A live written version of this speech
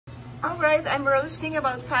Alright, I'm roasting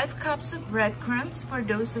about 5 cups of breadcrumbs. For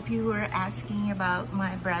those of you who are asking about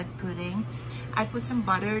my bread pudding, I put some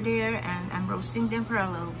butter there and I'm roasting them for a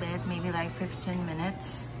little bit, maybe like 15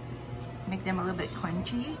 minutes. Make them a little bit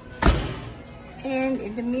crunchy. And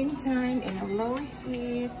in the meantime, in a low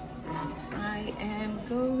heat, I am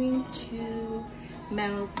going to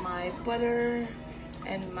melt my butter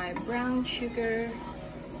and my brown sugar.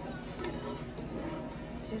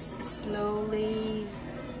 Just slowly.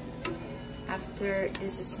 After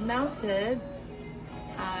this is melted,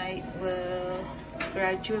 I will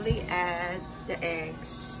gradually add the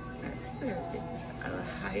eggs. Let's put it a little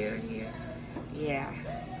higher here. Yeah,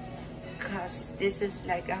 because this is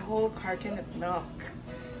like a whole carton of milk,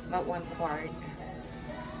 about 1 quart.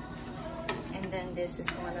 And then this is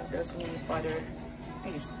one of those mini butter.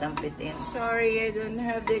 I just dump it in. Sorry, I don't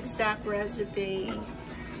have the exact recipe.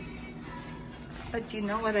 But you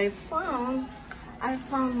know what I found? I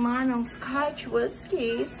found Manong Scotch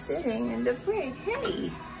whiskey sitting in the fridge.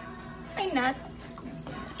 Hey, why not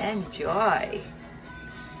enjoy?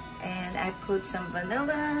 And I put some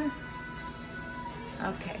vanilla.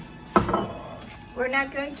 Okay. We're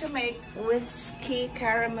not going to make whiskey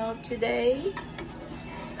caramel today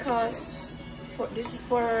because this is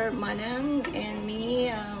for Manong and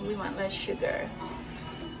me. We want less sugar.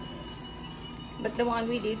 But the one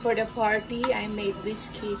we did for the party, I made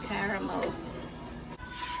whiskey caramel.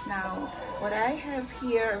 Now, what I have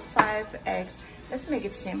here are 5 eggs. Let's make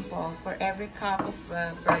it simple. For every cup of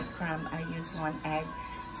breadcrumb, I use 1 egg.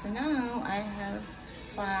 So now I have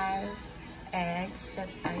 5 eggs that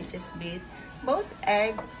I just beat. Both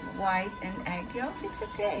egg white and egg yolk, it's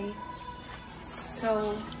okay.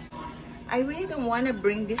 So, I really don't want to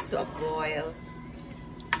bring this to a boil.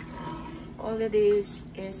 All it is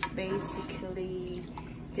basically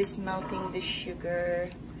just melting the sugar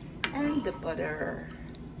and the butter.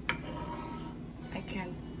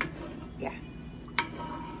 Yeah.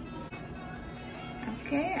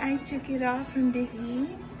 Okay, I took it off from the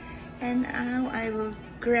heat and now I will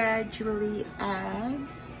gradually add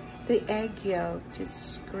the egg yolk,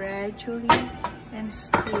 just gradually and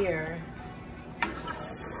stir.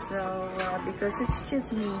 So, because it's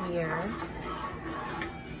just me here,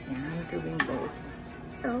 and I'm doing both.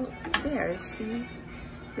 So, there, see,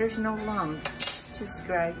 there's no lumps. Just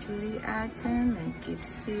gradually add them and keep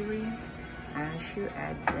stirring as you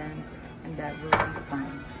add them, and that will be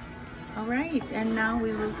fine. Alright, and now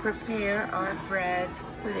we will prepare our bread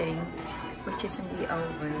pudding, which is in the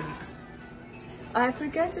oven. I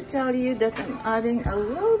forgot to tell you that I'm adding a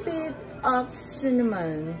little bit of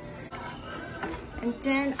cinnamon. And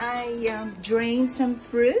then I drained some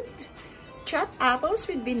fruit. Chopped apples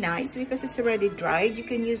would be nice because it's already dried. You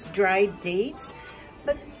can use dried dates,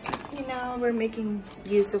 but you know, we're making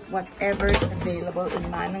use of whatever is available in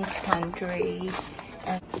Manong's pantry.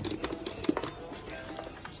 And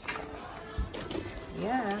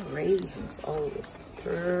yeah, raisins always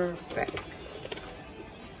perfect.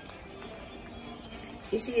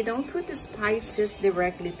 You see, you don't put the spices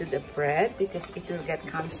directly to the bread because it will get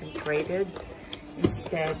concentrated.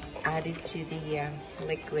 Instead, add it to the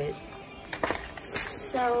liquid.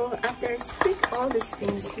 So after I stick all these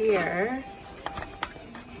things here,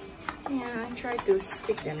 yeah, I try to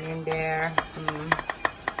stick them in there.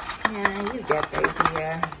 Yeah, you get the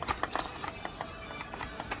idea.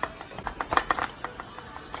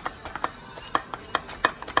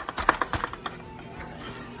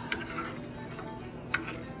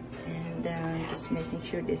 And just making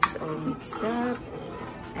sure this is all mixed up.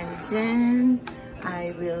 And then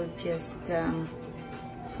I will just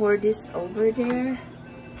pour this over there.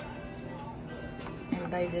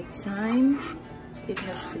 And by the time it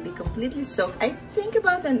has to be completely soaked, I think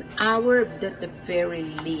about an hour at the very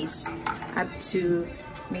least, up to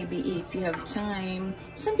maybe if you have time.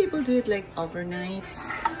 Some people do it like overnight.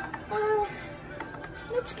 Well,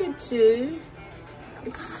 that's good too.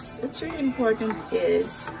 What's really important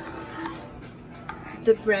is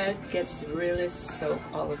the bread gets really soaked,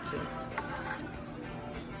 all of it.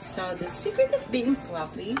 So the secret of being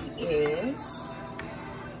fluffy is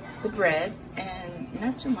the bread and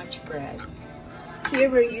not too much bread. Here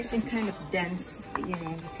we're using kind of dense, you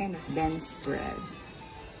know, kind of dense bread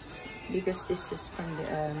because this is from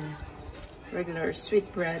the regular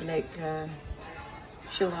sweet bread like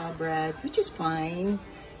challah bread, which is fine.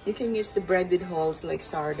 You can use the bread with holes like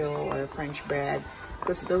sourdough or French bread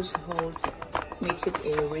because those holes makes it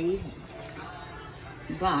airy.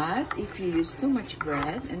 But if you use too much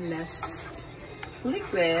bread and less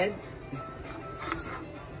liquid,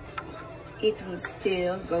 it will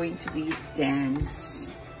still going to be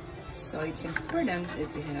dense. So it's important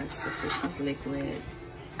that you have sufficient liquid.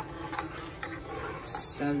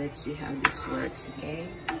 So let's see how this works, okay?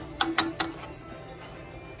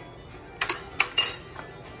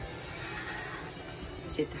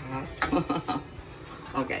 Is it hot?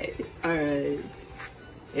 Okay, all right.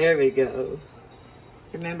 Here we go.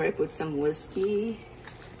 Remember, I put some whiskey.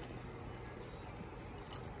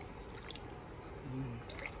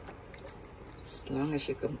 As long as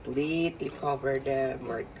you completely cover them,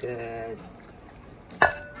 we're good.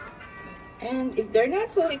 And if they're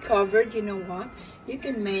not fully covered, you know what? You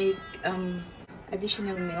can make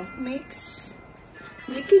additional milk mix.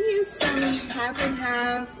 You can use some half and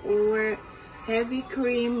half or heavy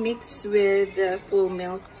cream mixed with full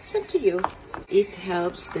milk. It's up to you. It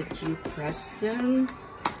helps that you press them.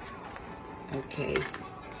 Okay.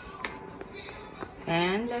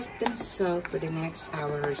 And let them soak for the next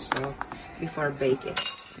hour or so before baking.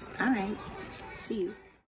 All right. See you.